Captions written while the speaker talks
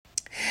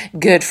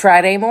Good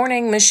Friday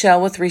morning,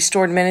 Michelle with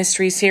Restored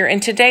Ministries here,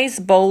 and today's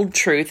bold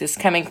truth is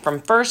coming from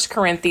 1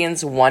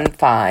 Corinthians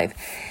 1:5,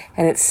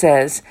 and it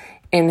says,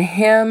 "In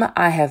him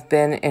I have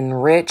been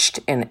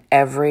enriched in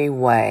every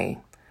way."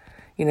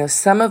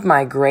 Some of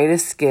my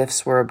greatest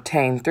gifts were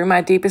obtained through my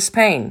deepest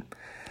pain.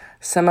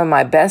 Some of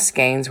my best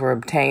gains were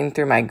obtained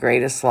through my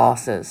greatest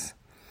losses.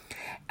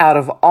 Out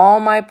of all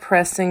my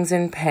pressings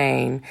and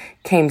pain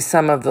came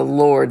some of the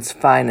Lord's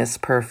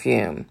finest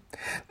perfume.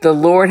 The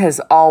Lord has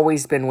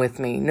always been with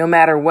me, no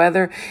matter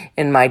whether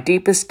in my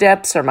deepest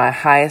depths or my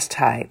highest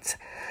heights.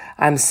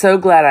 I'm so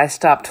glad I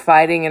stopped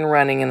fighting and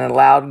running and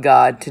allowed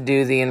God to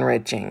do the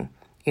enriching.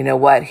 You know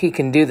what? He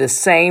can do the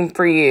same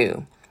for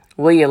you.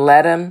 Will you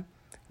let him?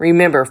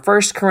 Remember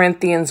 1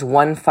 Corinthians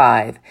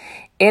 1:5.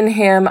 In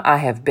him I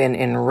have been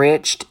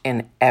enriched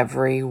in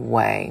every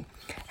way.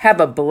 Have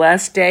a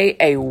blessed day,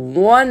 a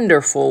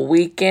wonderful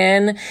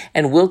weekend,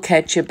 and we'll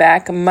catch you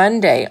back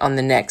Monday on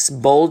the next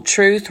Bold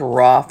Truth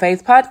Raw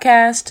Faith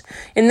podcast.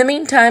 In the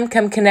meantime,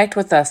 come connect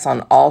with us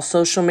on all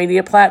social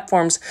media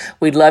platforms.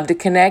 We'd love to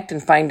connect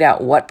and find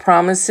out what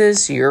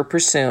promises you're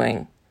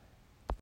pursuing.